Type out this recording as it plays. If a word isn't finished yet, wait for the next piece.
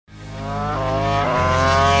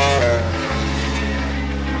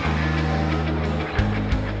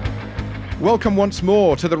welcome once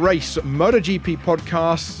more to the Race MotoGP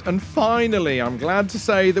podcast. And finally, I'm glad to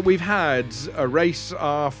say that we've had a race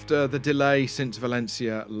after the delay since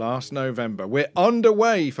Valencia last November. We're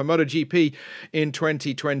underway for MotoGP in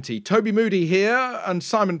 2020. Toby Moody here and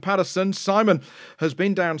Simon Patterson. Simon has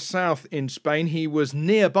been down south in Spain. He was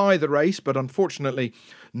nearby the race, but unfortunately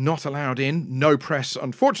not allowed in. No press,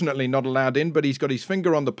 unfortunately, not allowed in, but he's got his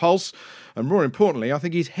finger on the pulse. And more importantly, I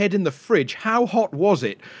think his head in the fridge. How hot was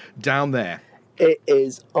it down there? It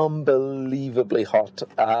is unbelievably hot.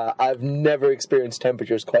 I've never experienced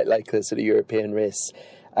temperatures quite like this at a European race.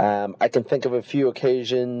 I can think of a few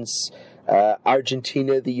occasions.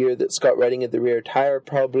 Argentina, the year that Scott Redding had the rear tyre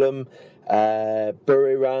problem.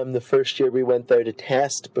 Buriram, the first year we went there to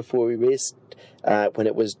test before we raced, when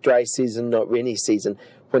it was dry season, not rainy season,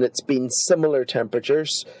 when it's been similar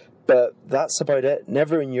temperatures. But that's about it.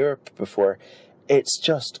 Never in Europe before. It's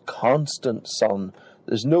just constant sun.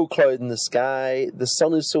 There's no cloud in the sky. The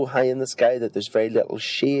sun is so high in the sky that there's very little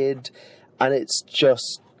shade, and it's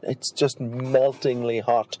just meltingly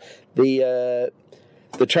hot. The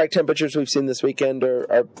track temperatures we've seen this weekend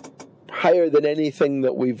are higher than anything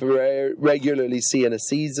that we've regularly see in a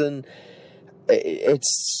season.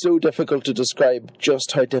 It's so difficult to describe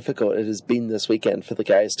just how difficult it has been this weekend for the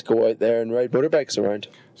guys to go out there and ride motorbikes around.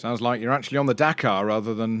 Sounds like you're actually on the Dakar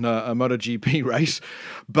rather than a MotoGP race.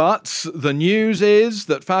 But the news is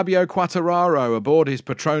that Fabio Quartararo aboard his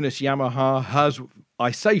Petronas Yamaha has,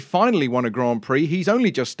 I say, finally won a Grand Prix. He's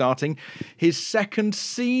only just starting his second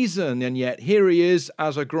season, and yet here he is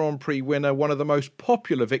as a Grand Prix winner, one of the most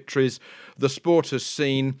popular victories the sport has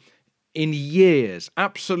seen in years,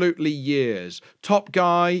 absolutely years. Top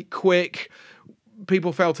guy, quick.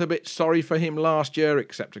 People felt a bit sorry for him last year,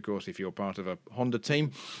 except, of course, if you're part of a Honda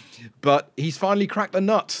team. But he's finally cracked the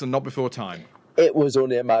nuts, and not before time. It was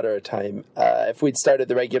only a matter of time. If we'd started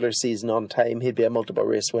the regular season on time, he'd be a multiple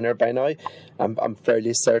race winner by now. I'm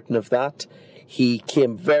fairly certain of that. He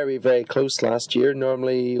came very, very close last year,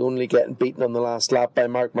 normally only getting beaten on the last lap by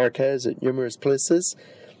Marquez at numerous places.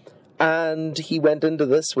 And he went into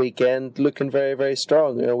this weekend looking very, very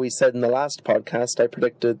strong. You know, we said in the last podcast, I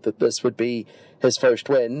predicted that this would be his first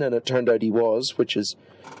win, and it turned out he was, which is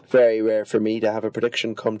very rare for me to have a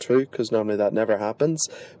prediction come true, because normally that never happens.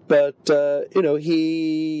 But,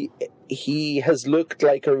 he has looked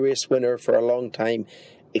like a race winner for a long time,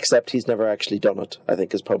 except he's never actually done it, I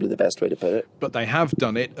think is probably the best way to put it. But they have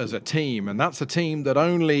done it as a team, and that's a team that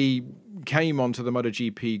only came onto the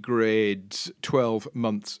MotoGP grid 12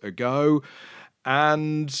 months ago,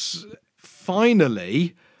 and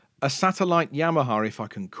finally a satellite Yamaha, if I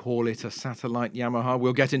can call it a satellite Yamaha.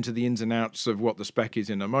 We'll get into the ins and outs of what the spec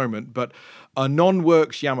is in a moment, but a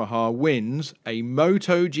non-works Yamaha wins a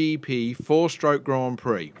MotoGP four-stroke Grand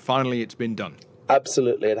Prix. Finally, it's been done.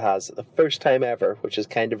 Absolutely, it has. The first time ever, which is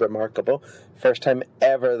kind of remarkable. First time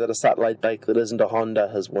ever that a satellite bike that isn't a Honda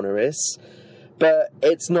has won a race. But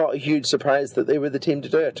it's not a huge surprise that they were the team to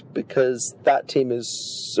do it, because that team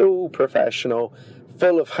is so professional,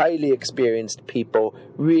 full of highly experienced people,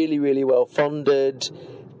 really, really well funded.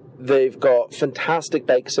 They've got fantastic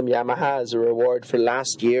bikes from Yamaha as a reward for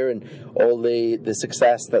last year and all the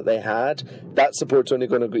success that they had. That support's only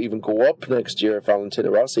going to even go up next year if Valentino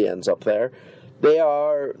Rossi ends up there.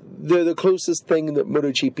 They're the closest thing that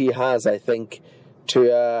MotoGP has, I think,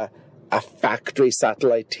 to a factory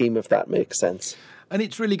satellite team, if that makes sense. And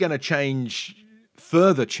it's really going to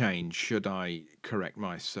further change, should I correct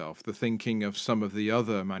myself, the thinking of some of the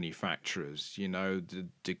other manufacturers,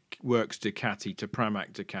 the Works Ducati to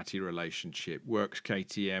Pramac Ducati relationship, Works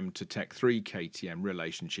KTM to Tech 3 KTM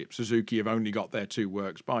relationship. Suzuki have only got their two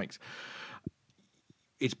Works bikes.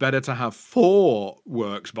 It's better to have 4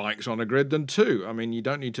 Works bikes on a grid than 2. I mean, you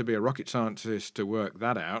don't need to be a rocket scientist to work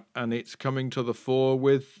that out, and it's coming to the fore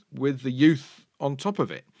with the youth on top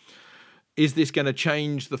of it. Is this going to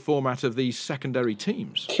change the format of these secondary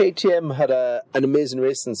teams? KTM had an amazing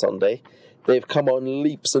race on Sunday. They've come on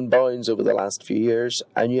leaps and bounds over the last few years,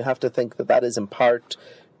 and you have to think that is in part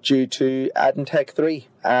due to adding Tech 3,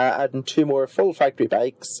 adding 2 more full factory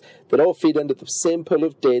bikes that all feed into the same pool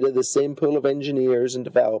of data, the same pool of engineers and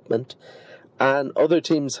development. And other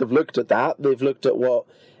teams have looked at that. They've looked at what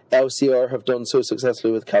LCR have done so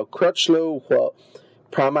successfully with Cal Crutchlow, what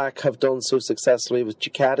Pramac have done so successfully with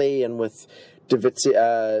Ducati and with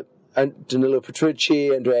Danilo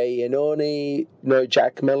Petrucci, Andrea Iannone, now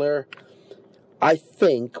Jack Miller. I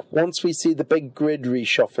think once we see the big grid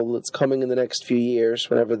reshuffle that's coming in the next few years,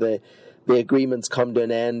 whenever the agreements come to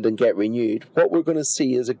an end and get renewed, what we're going to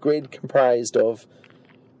see is a grid comprised of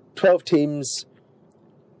 12 teams,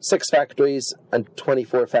 6 factories, and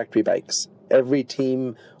 24 factory bikes. Every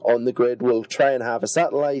team on the grid will try and have a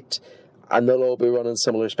satellite, and they'll all be running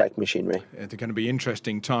similar spec machinery. They're going to be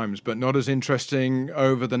interesting times, but not as interesting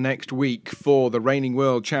over the next week for the reigning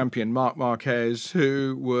world champion, Marc Marquez,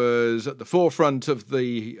 who was at the forefront of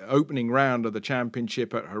the opening round of the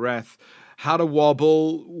championship at Jerez. Had a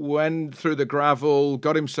wobble, went through the gravel,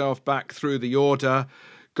 got himself back through the order,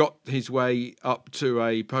 got his way up to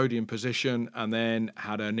a podium position, and then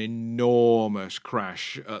had an enormous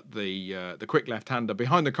crash at the quick left-hander,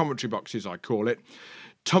 behind the commentary boxes, I call it.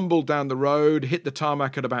 Tumbled down the road, hit the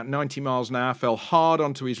tarmac at about 90 miles an hour, fell hard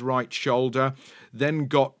onto his right shoulder, then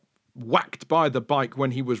got whacked by the bike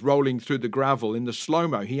when he was rolling through the gravel. In the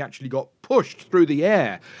slow-mo, he actually got pushed through the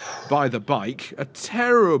air by the bike. A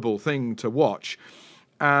terrible thing to watch.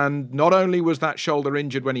 And not only was that shoulder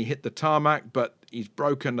injured when he hit the tarmac, but he's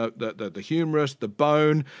broken the humerus, the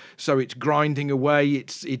bone, so it's grinding away,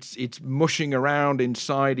 it's mushing around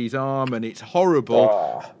inside his arm, and it's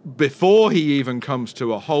horrible before he even comes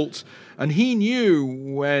to a halt. And he knew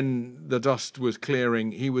when the dust was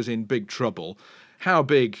clearing he was in big trouble. How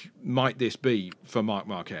big might this be for Marc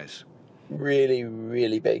Marquez? Really,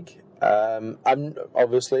 really big. I'm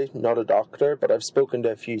obviously not a doctor, but I've spoken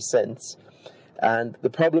to a few since. And the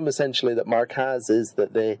problem essentially that Mark has is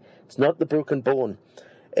that it's not the broken bone.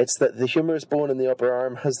 It's that the humerus bone in the upper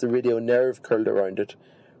arm has the radial nerve curled around it.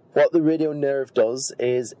 What the radial nerve does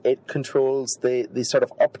is it controls the sort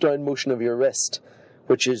of up-down motion of your wrist,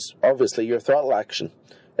 which is obviously your throttle action.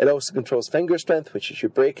 It also controls finger strength, which is your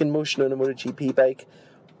braking motion on a MotoGP bike.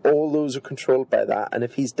 All those are controlled by that. And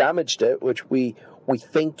if he's damaged it, which we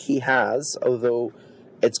think he has, although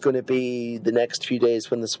it's going to be the next few days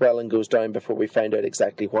when the swelling goes down before we find out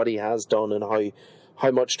exactly what he has done and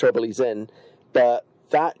how much trouble he's in. But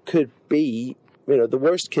that could be, the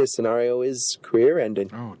worst case scenario is career ending.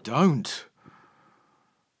 Oh, don't.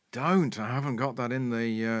 I haven't got that in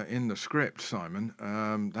the script, Simon.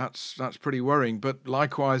 That's pretty worrying. But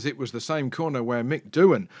likewise, it was the same corner where Mick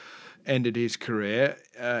Doohan ended his career.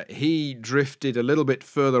 He drifted a little bit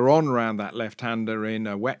further on round that left-hander in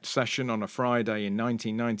a wet session on a Friday in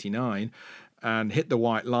 1999 and hit the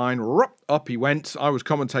white line. Up he went. I was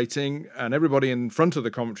commentating, and everybody in front of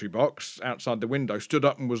the commentary box outside the window stood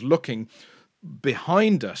up and was looking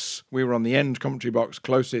behind us. We were on the end commentary box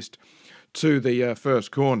closest to the first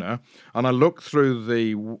corner, and I looked through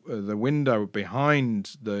the window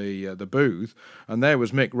behind the booth, and there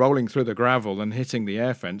was Mick rolling through the gravel and hitting the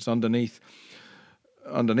air fence underneath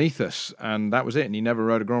us, and that was it. And he never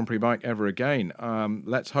rode a Grand Prix bike ever again.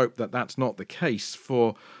 Let's hope that that's not the case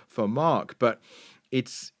for Marc, but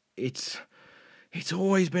it's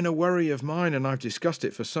always been a worry of mine, and I've discussed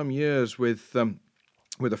it for some years with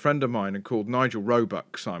a friend of mine called Nigel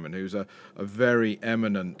Roebuck, Simon, who's a very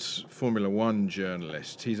eminent Formula One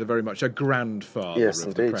journalist. He's very much a grandfather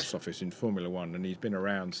of the press office in Formula One, and he's been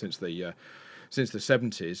around since the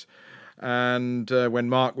 70s. And when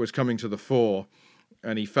Marc was coming to the fore,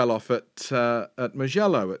 and he fell off at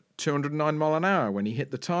Mugello at 209 mile an hour when he hit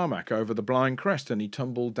the tarmac over the blind crest, and he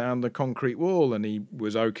tumbled down the concrete wall, and he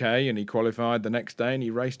was okay, and he qualified the next day, and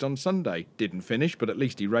he raced on Sunday. Didn't finish, but at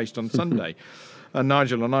least he raced on Sunday. And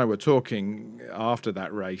Nigel and I were talking after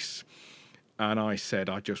that race, and I said,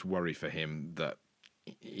 I just worry for him that,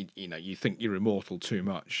 you think you're immortal too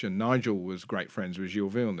much. And Nigel was great friends with Gilles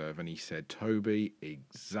Villeneuve, and he said, Toby,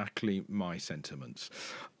 exactly my sentiments.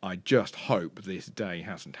 I just hope this day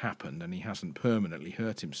hasn't happened and he hasn't permanently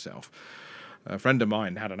hurt himself. A friend of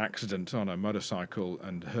mine had an accident on a motorcycle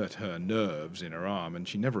and hurt her nerves in her arm, and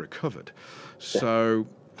she never recovered. So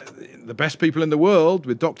the best people in the world,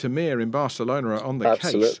 with Dr. Mir in Barcelona, are on the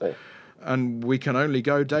case. And we can only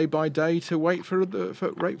go day by day to wait for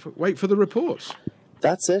the reports.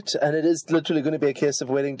 That's it, and it is literally going to be a case of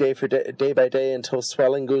waiting day by day until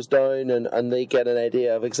swelling goes down and they get an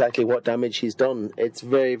idea of exactly what damage he's done. It's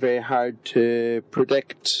very, very hard to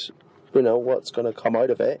predict, what's going to come out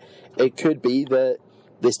of it. It could be that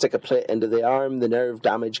they stick a plate into the arm, the nerve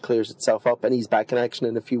damage clears itself up, and he's back in action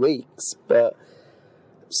in a few weeks. But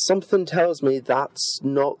something tells me that's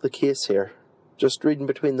not the case here. Just reading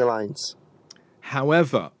between the lines.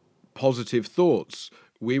 However, positive thoughts.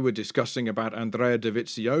 We were discussing about Andrea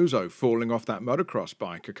Dovizioso falling off that motocross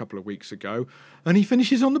bike a couple of weeks ago, and he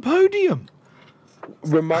finishes on the podium.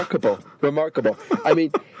 Remarkable. I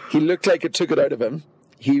mean, he looked like it took it out of him.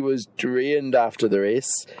 He was drained after the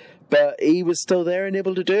race, but he was still there and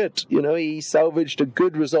able to do it. He salvaged a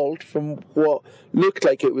good result from what looked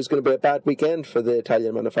like it was going to be a bad weekend for the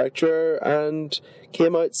Italian manufacturer, and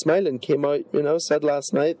came out smiling, said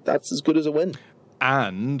last night, that's as good as a win.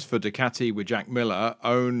 And for Ducati with Jack Miller,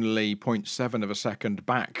 only 0.7 of a second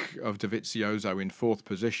back of Dovizioso in fourth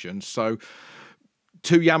position. So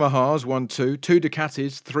 2 Yamahas, 1, 2, 2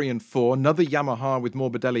 Ducatis, 3 and 4, another Yamaha with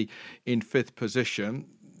Morbidelli in fifth position.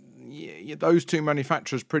 Those two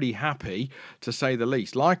manufacturers pretty happy, to say the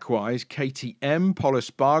least. Likewise, KTM, Pol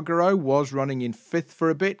Espargaro was running in fifth for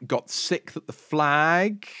a bit, got sixth at the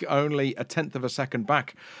flag, only a tenth of a second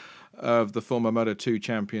back of the former Moto2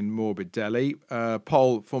 champion Morbidelli.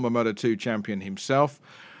 Pol, former Moto2 champion himself,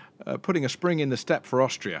 putting a spring in the step for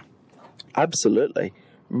Austria. Absolutely.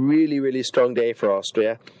 Really, really strong day for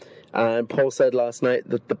Austria. And Paul said last night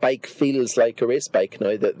that the bike feels like a race bike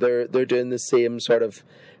now, that they're doing the same sort of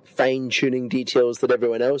fine-tuning details that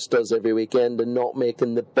everyone else does every weekend and not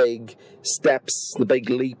making the big steps, the big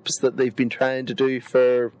leaps that they've been trying to do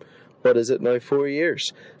for, 4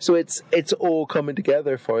 years. So it's all coming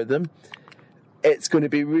together for them. It's going to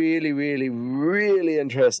be really, really, really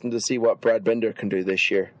interesting to see what Brad Binder can do this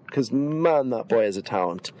year. Because, man, that boy is a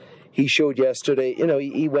talent. He showed yesterday,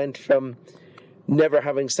 he went from never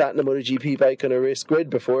having sat in a MotoGP bike on a race grid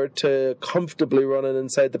before to comfortably running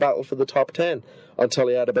inside the battle for the top 10 until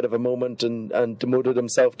he had a bit of a moment and demoted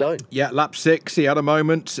himself down. Yeah, lap 6, he had a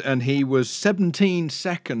moment and he was 17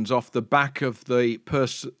 seconds off the back of the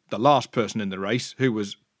last person in the race, who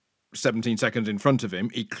was 17 seconds in front of him.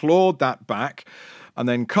 He clawed that back and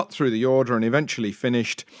then cut through the order and eventually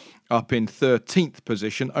finished up in 13th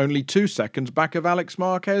position, only 2 seconds back of Alex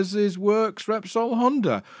Marquez's works Repsol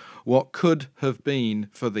Honda. What could have been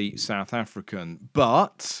for the South African.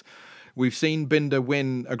 But we've seen Binder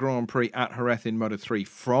win a Grand Prix at Jerez in Moto3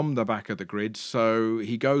 from the back of the grid, so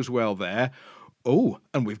he goes well there. Oh,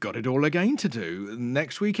 and we've got it all again to do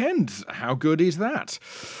next weekend. How good is that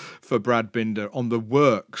for Brad Binder on the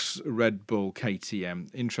works Red Bull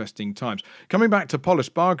KTM? Interesting times. Coming back to Pol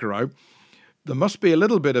Espargaro, there must be a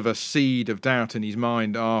little bit of a seed of doubt in his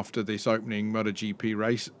mind after this opening MotoGP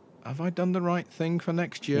race. Have I done the right thing for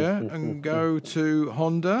next year and go to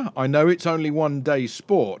Honda? I know it's only one day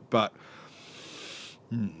sport, but...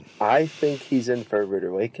 I think he's in for a rude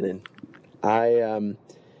awakening.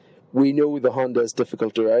 We know the Honda is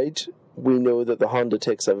difficult to ride. We know that the Honda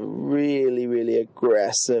takes a really, really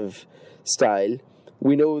aggressive style.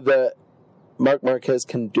 We know that Marc Marquez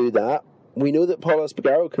can do that. We know that Pol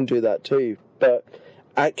Espargaro can do that too. But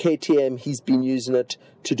at KTM, he's been using it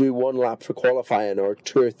to do 1 lap for qualifying or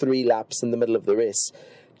 2 or 3 laps in the middle of the race.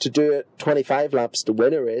 To do it 25 laps to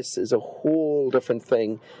win a race is a whole different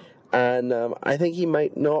thing. And I think he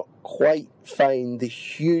might not quite find the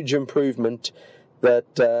huge improvement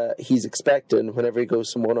that he's expecting whenever he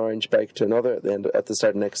goes from one orange bike to another at the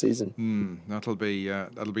start of next season. That'll be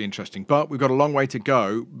interesting. But we've got a long way to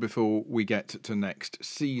go before we get to next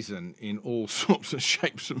season in all sorts of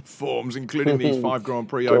shapes and forms, including these 5 Grand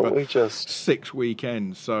Prix over 6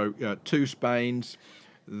 weekends. So 2 Spains,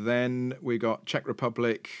 then we got Czech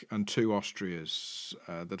Republic and 2 Austrias.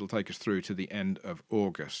 That'll take us through to the end of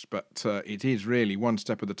August. But it is really one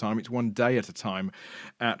step at a time. It's one day at a time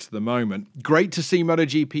at the moment. Great to see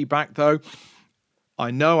MotoGP back, though.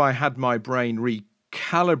 I know I had my brain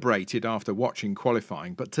recalibrated after watching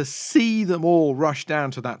qualifying, but to see them all rush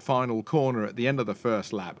down to that final corner at the end of the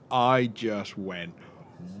first lap, I just went,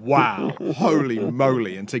 wow, holy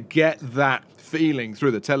moly. And to get that feeling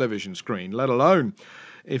through the television screen, let alone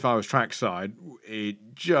if I was trackside,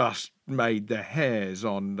 it just made the hairs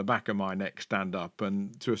on the back of my neck stand up,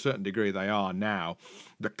 and to a certain degree they are now.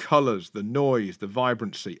 The colours, the noise, the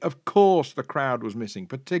vibrancy. Of course the crowd was missing,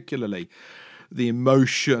 particularly the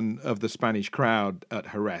emotion of the Spanish crowd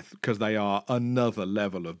at Jerez, because they are another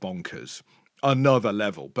level of bonkers. Another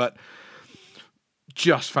level. But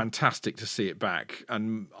just fantastic to see it back,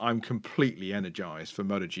 and I'm completely energised for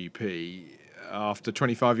MotoGP after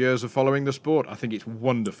 25 years of following the sport. I think it's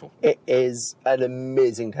wonderful. It is an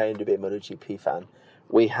amazing time to be a MotoGP fan.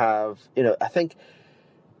 We have, I think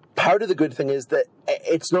part of the good thing is that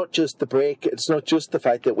it's not just the break, it's not just the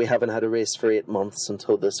fact that we haven't had a race for 8 months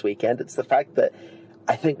until this weekend, it's the fact that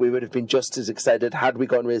I think we would have been just as excited had we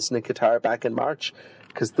gone racing in Qatar back in March,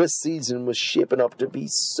 because this season was shaping up to be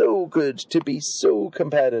so good, to be so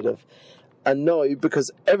competitive. And now, because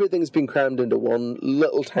everything's been crammed into one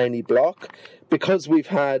little tiny block, because we've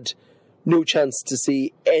had no chance to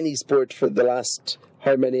see any sport for the last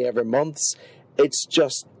how many ever months, it's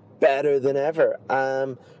just better than ever.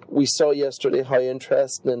 We saw yesterday how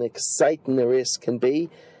interesting and exciting the race can be,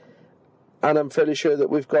 and I'm fairly sure that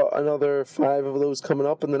we've got another 5 of those coming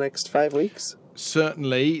up in the next 5 weeks.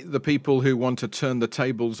 certainly the people who want to turn the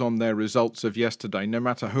tables on their results of yesterday, no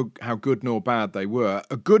matter how good nor bad they were,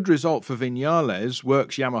 a good result for Viñales,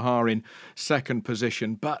 works Yamaha in second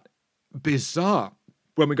position, but bizarre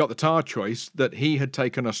when we got the tyre choice that he had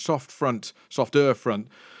taken a softer front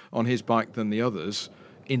on his bike than the others.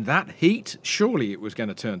 In that heat, surely it was going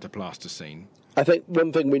to turn to plasticine. I think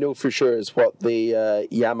one thing we know for sure is what the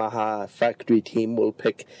Yamaha factory team will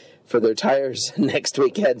pick for their tyres next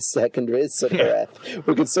weekend's second race at Jerez.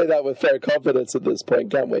 We can say that with fair confidence at this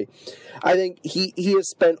point, can't we? I think he has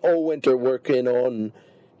spent all winter working on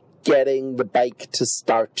getting the bike to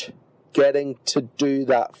start, getting to do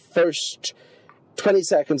that first 20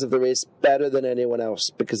 seconds of the race better than anyone else,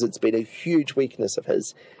 because it's been a huge weakness of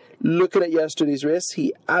his. Looking at yesterday's race,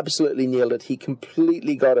 he absolutely nailed it. He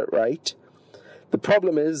completely got it right. The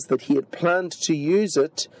problem is that he had planned to use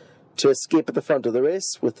it to escape at the front of the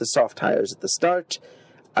race with the soft tyres at the start,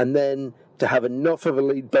 and then to have enough of a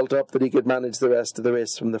lead built up that he could manage the rest of the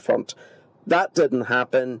race from the front. That didn't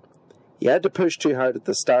happen. He had to push too hard at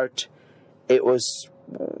the start. It was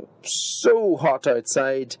so hot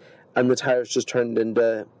outside, and the tyres just turned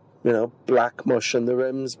into, black mush in the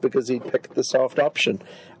rims because he picked the soft option,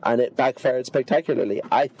 and it backfired spectacularly.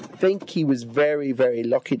 I think he was very, very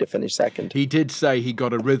lucky to finish second. He did say he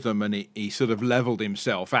got a rhythm and he sort of levelled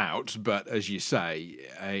himself out, but as you say,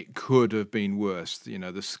 it could have been worse.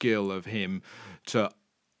 The skill of him to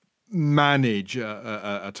manage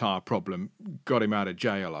a tyre problem got him out of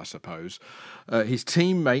jail, I suppose. His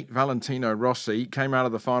teammate Valentino Rossi came out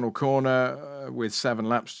of the final corner with 7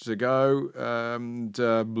 laps to go, and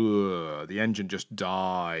the engine just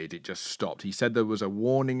died. It just stopped. He said there was a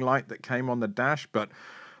warning light that came on the dash, but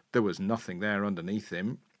there was nothing there underneath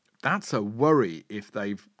him. That's a worry if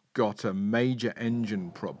they've got a major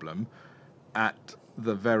engine problem at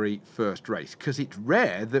the very first race, because it's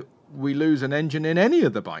rare that we lose an engine in any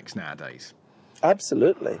of the bikes nowadays.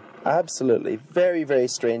 Absolutely. Very, very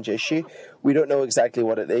strange issue. We don't know exactly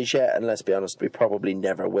what it is yet, and let's be honest, we probably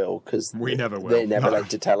never will, because they never like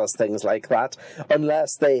to tell us things like that,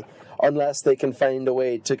 unless they can find a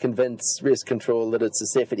way to convince race control that it's a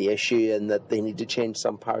safety issue and that they need to change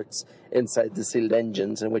some parts inside the sealed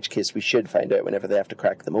engines, in which case we should find out whenever they have to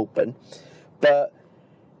crack them open. But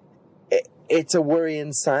it's a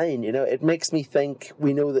worrying sign, It makes me think,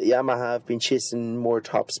 we know that Yamaha have been chasing more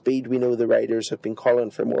top speed. We know the riders have been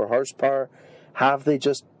calling for more horsepower. Have they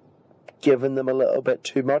just given them a little bit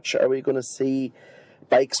too much? Are we going to see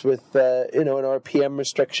bikes with, an RPM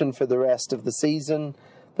restriction for the rest of the season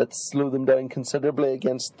that slow them down considerably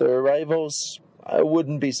against their rivals? I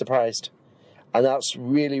wouldn't be surprised. And that's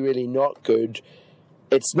really, really not good.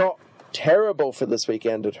 It's not terrible for this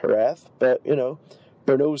weekend at Jerez, but,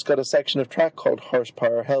 Brno's got a section of track called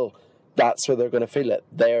Horsepower Hill. That's where they're going to feel it,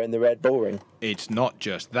 there in the Red Bull Ring. It's not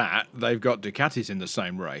just that. They've got Ducatis in the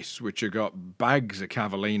same race, which have got bags of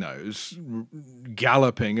Cavalinos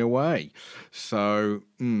galloping away. So,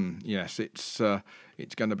 yes, it's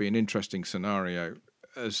going to be an interesting scenario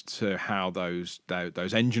as to how those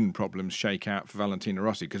engine problems shake out for Valentino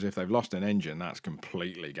Rossi, because if they've lost an engine, that's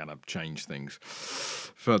completely going to change things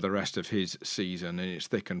for the rest of his season, and it's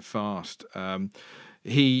thick and fast.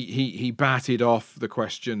 He batted off the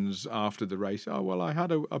questions after the race. Oh, well, I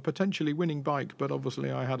had a potentially winning bike, but obviously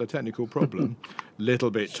I had a technical problem. Little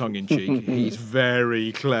bit tongue-in-cheek. He's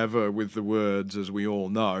very clever with the words, as we all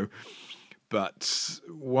know. But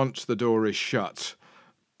once the door is shut,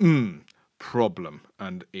 problem,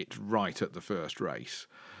 and it's right at the first race.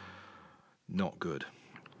 Not good.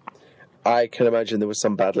 I can imagine there was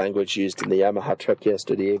some bad language used in the Yamaha truck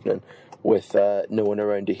yesterday evening, with no one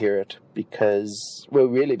around to hear it, because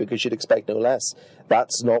you'd expect no less.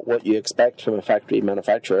 That's not what you expect from a factory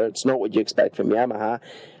manufacturer. It's not what you expect from Yamaha,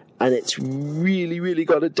 and it's really, really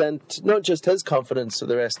got a dent, not just his confidence for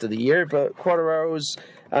the rest of the year, but Quartararo's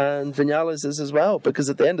and Viñales's as well, because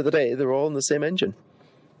at the end of the day, they're all in the same engine.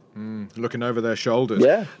 Looking over their shoulders.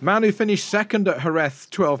 Yeah. Man who finished second at Jerez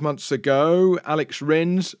 12 months ago, Alex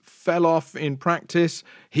Rins, fell off in practice.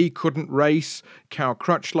 He couldn't race. Cal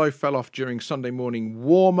Crutchlow fell off during Sunday morning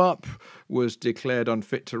warm-up, was declared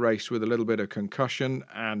unfit to race with a little bit of concussion,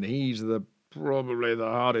 and he's probably the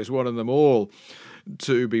hardest one of them all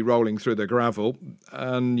to be rolling through the gravel,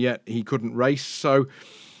 and yet he couldn't race. So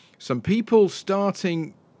some people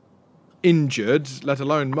starting injured, let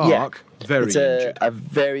alone Mark, very injured. It's a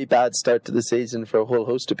very bad start to the season for a whole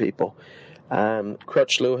host of people.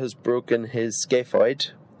 Crutchlow has broken his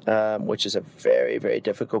scaphoid, which is a very, very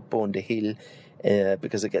difficult bone to heal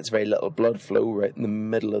because it gets very little blood flow right in the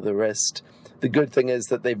middle of the wrist. The good thing is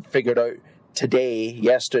that they've figured out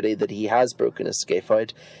yesterday, that he has broken his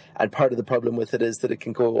scaphoid. And part of the problem with it is that it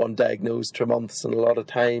can go undiagnosed for months and a lot of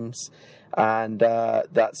times. And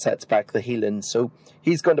that sets back the healing. So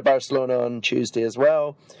he's going to Barcelona on Tuesday as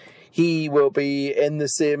well. He will be in the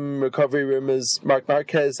same recovery room as Marc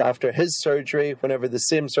Marquez after his surgery, whenever the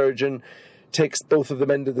same surgeon takes both of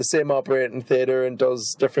them into the same operating theatre and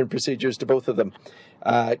does different procedures to both of them.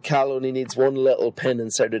 Cal only needs one little pin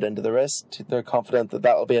inserted into the wrist. They're confident that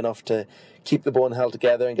that'll be enough to keep the bone held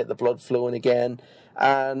together and get the blood flowing again.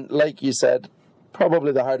 And like you said,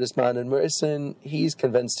 probably the hardest man in racing, he's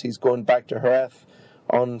convinced he's going back to Jerez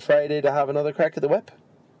on Friday to have another crack at the whip.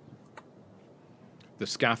 The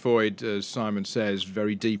scaphoid, as Simon says,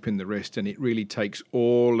 very deep in the wrist, and it really takes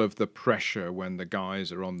all of the pressure when the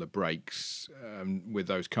guys are on the brakes with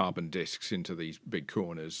those carbon discs into these big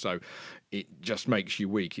corners. So it just makes you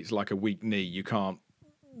weak. It's like a weak knee. You can't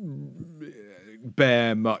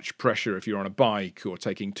bear much pressure if you're on a bike or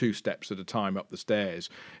taking 2 steps at a time up the stairs.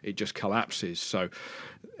 It just collapses. So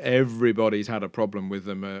everybody's had a problem with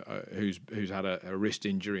them who's had a wrist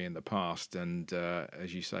injury in the past, and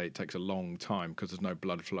as you say, it takes a long time because there's no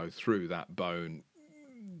blood flow through that bone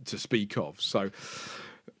to speak of. So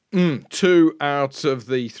 2 out of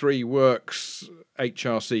the 3 Works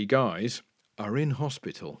HRC guys are in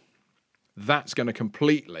hospital. That's going to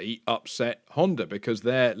completely upset Honda, because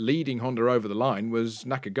their leading Honda over the line was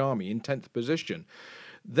Nakagami in 10th position.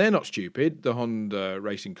 They're not stupid, the Honda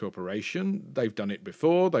Racing Corporation. They've done it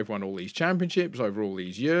before. They've won all these championships over all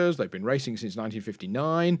these years. They've been racing since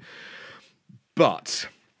 1959. But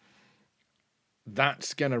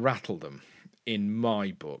that's going to rattle them, in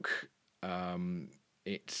my book.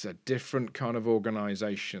 It's a different kind of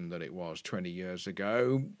organisation than it was 20 years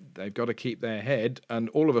ago. They've got to keep their head, and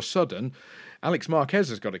all of a sudden, Alex Marquez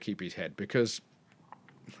has got to keep his head, because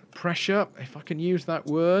pressure, if I can use that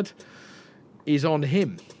word, is on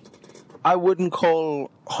him. I wouldn't call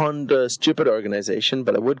Honda a stupid organisation,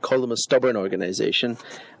 but I would call them a stubborn organisation.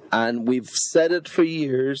 And we've said it for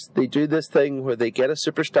years. They do this thing where they get a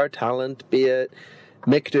superstar talent, be it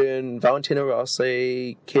Mick Doohan, Valentino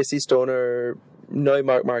Rossi, Casey Stoner, now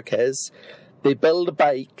Marc Marquez. They build a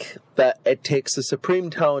bike that it takes a supreme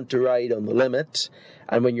talent to ride on the limit,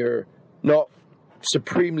 and when you're not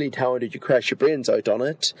supremely talented, you crash your brains out on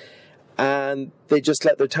it, and they just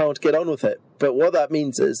let their talent get on with it. But what that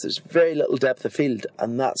means is there's very little depth of field,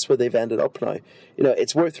 and that's where they've ended up now. You know,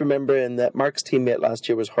 it's worth remembering that Marc's teammate last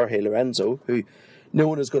year was Jorge Lorenzo, who no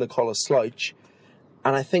one is going to call a slouch.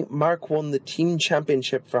 And I think Marc won the team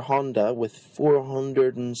championship for Honda with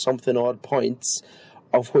 400 and something odd points,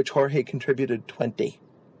 of which Jorge contributed 20.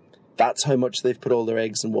 That's how much they've put all their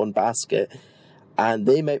eggs in one basket. And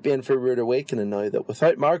they might be in for a rude awakening now, that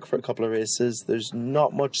without Marc for a couple of races, there's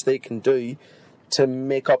not much they can do to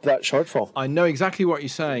make up that shortfall. I know exactly what you're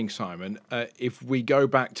saying, Simon. If we go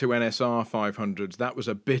back to NSR 500s, that was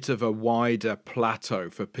a bit of a wider plateau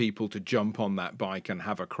for people to jump on that bike and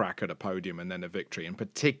have a crack at a podium and then a victory, and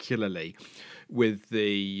particularly with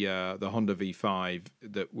the Honda V5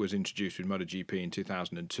 that was introduced with MotoGP in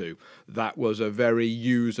 2002. That was a very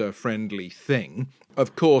user-friendly thing.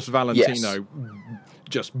 Of course, Valentino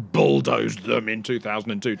just bulldozed them in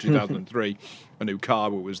 2002, 2003. And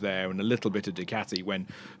Ukawa was there, and a little bit of Ducati when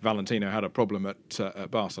Valentino had a problem at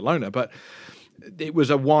Barcelona. But it was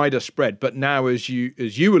a wider spread. But now, as you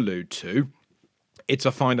allude to, it's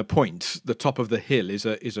a finer point. The top of the hill is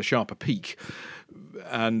a sharper peak,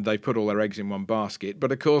 and they put all their eggs in one basket.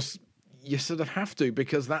 But of course, you sort of have to,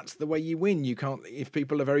 because that's the way you win. You can't, if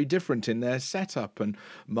people are very different in their setup, and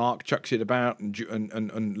Marc chucks it about,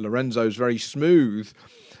 and Lorenzo's very smooth.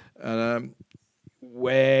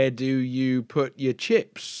 Where do you put your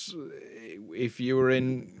chips? If you were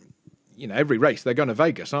in, every race, they're going to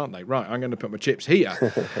Vegas, aren't they? Right, I'm going to put my chips here.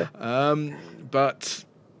 But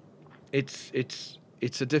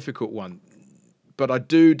it's a difficult one. But I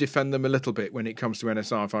do defend them a little bit when it comes to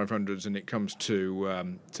NSR 500s and it comes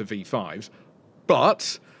to V5s.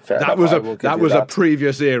 But that was a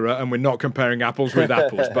previous era, and we're not comparing apples with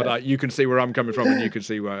apples. But you can see where I'm coming from, and you can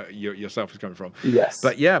see where yourself is coming from. Yes.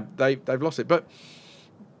 But yeah, they've lost it. But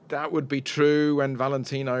that would be true when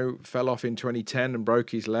Valentino fell off in 2010 and broke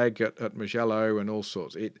his leg at Mugello and all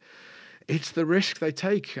sorts. It's the risk they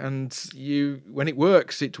take, and when it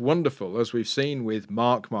works, it's wonderful, as we've seen with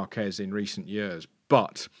Marc Marquez in recent years.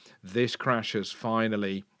 But this crash has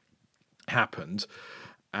finally happened,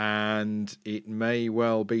 and it may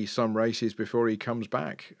well be some races before he comes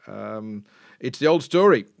back. It's the old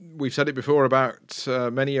story. We've said it before about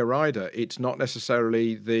many a rider. It's not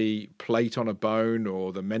necessarily the plate on a bone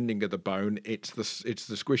or the mending of the bone. It's the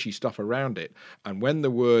squishy stuff around it. And when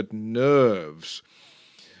the word nerves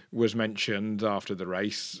was mentioned after the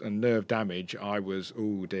race and nerve damage, I was,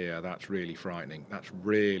 oh dear, that's really frightening. That's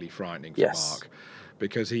really frightening for Mark,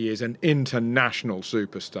 because he is an international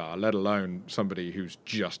superstar, let alone somebody who's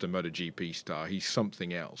just a MotoGP star. He's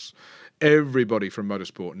something else. Everybody from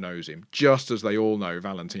motorsport knows him, just as they all know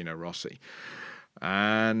Valentino Rossi.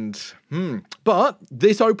 And, but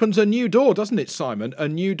this opens a new door, doesn't it, Simon? A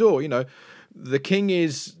new door, you know. The king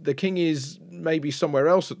is maybe somewhere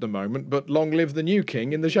else at the moment, but long live the new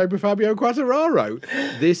king in the shape of Fabio Quartararo.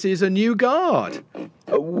 This is a new guard.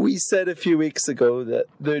 We said a few weeks ago that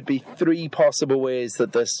there'd be 3 possible ways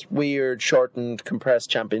that this weird, shortened, compressed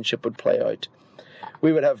championship would play out.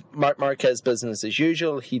 We would have Marquez business as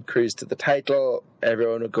usual. He'd cruise to the title.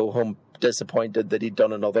 Everyone would go home disappointed that he'd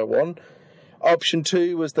done another one. Option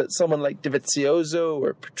 2 was that someone like Dovizioso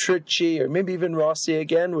or Petrucci or maybe even Rossi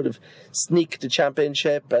again would have sneaked the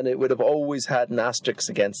championship, and it would have always had an asterisk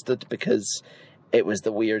against it because it was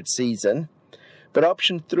the weird season. But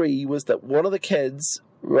option 3 was that one of the kids,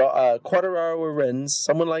 Quartararo or Rins,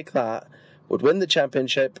 someone like that, would win the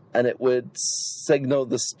championship, and it would signal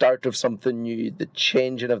the start of something new, the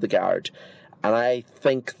changing of the guard. And I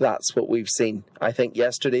think that's what we've seen. I think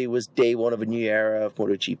yesterday was day 1 of a new era of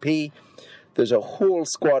MotoGP. There's a whole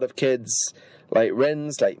squad of kids like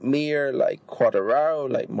Rins, like Mir, like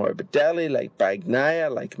Quartararo, like Morbidelli, like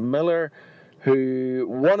Bagnaia, like Miller, who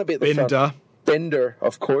want to be at the front. Binder,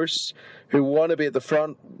 of course, who want to be at the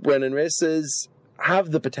front winning races,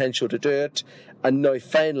 have the potential to do it, and now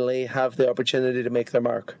finally have the opportunity to make their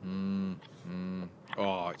mark.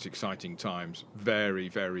 Oh, it's exciting times. Very,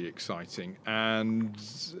 very exciting. And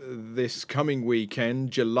this coming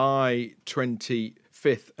weekend, July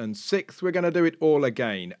 25th and 6th, we're going to do it all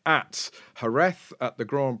again at Jerez at the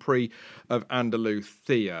Grand Prix of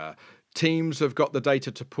Andalusia. Teams have got the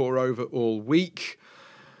data to pour over all week.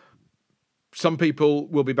 Some people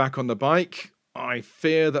will be back on the bike. I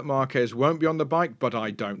fear that Marquez won't be on the bike, but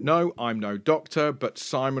I don't know. I'm no doctor, but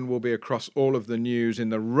Simon will be across all of the news in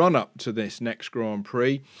the run-up to this next Grand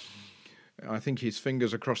Prix. I think his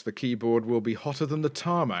fingers across the keyboard will be hotter than the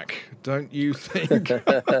tarmac, don't you think?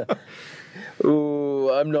 Oh,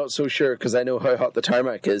 I'm not so sure because I know how hot the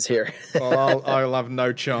tarmac is here. Well, I'll have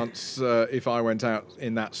no chance if I went out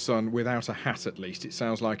in that sun without a hat at least. It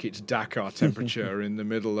sounds like it's Dakar temperature in the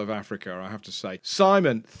middle of Africa, I have to say.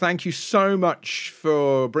 Simon, thank you so much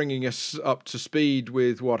for bringing us up to speed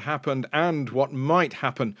with what happened and what might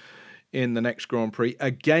happen in the next Grand Prix.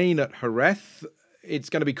 Again at Jerez.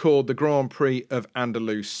 It's going to be called the Grand Prix of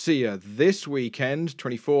Andalusia this weekend,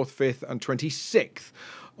 24th, 5th and 26th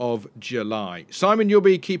of July. Simon, you'll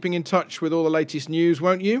be keeping in touch with all the latest news,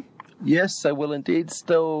 won't you? Yes, I will indeed.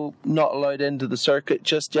 Still not allowed into the circuit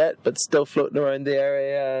just yet, but still floating around the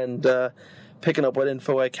area and picking up what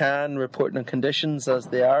info I can, reporting on conditions as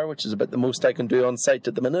they are, which is about the most I can do on site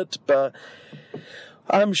at the minute. But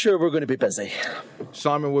I'm sure we're going to be busy.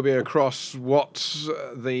 Simon will be across what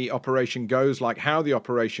the operation goes like, how the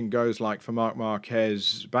operation goes like for Marc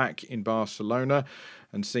Marquez back in Barcelona,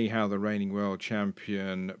 and see how the reigning world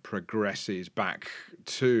champion progresses back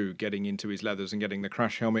to getting into his leathers and getting the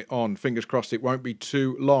crash helmet on. Fingers crossed it won't be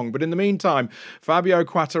too long. But in the meantime, Fabio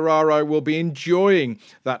Quartararo will be enjoying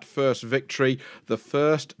that first victory, the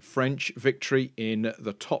first French victory in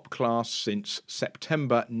the top class since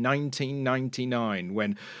September 1999,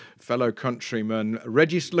 when fellow countryman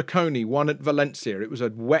Regis Laconi won at Valencia. It was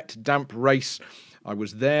a wet, damp race. I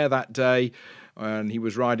was there that day, and he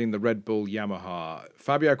was riding the Red Bull Yamaha.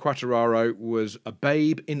 Fabio Quartararo was a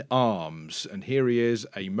babe in arms, and here he is,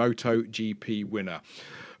 a MotoGP winner.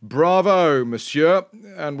 Bravo, monsieur,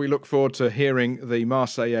 and we look forward to hearing the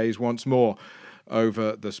Marseillaise once more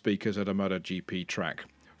over the speakers at a MotoGP track.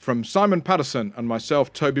 From Simon Patterson and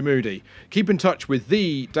myself, Toby Moody, keep in touch with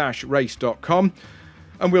the-race.com,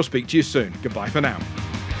 and we'll speak to you soon. Goodbye for now.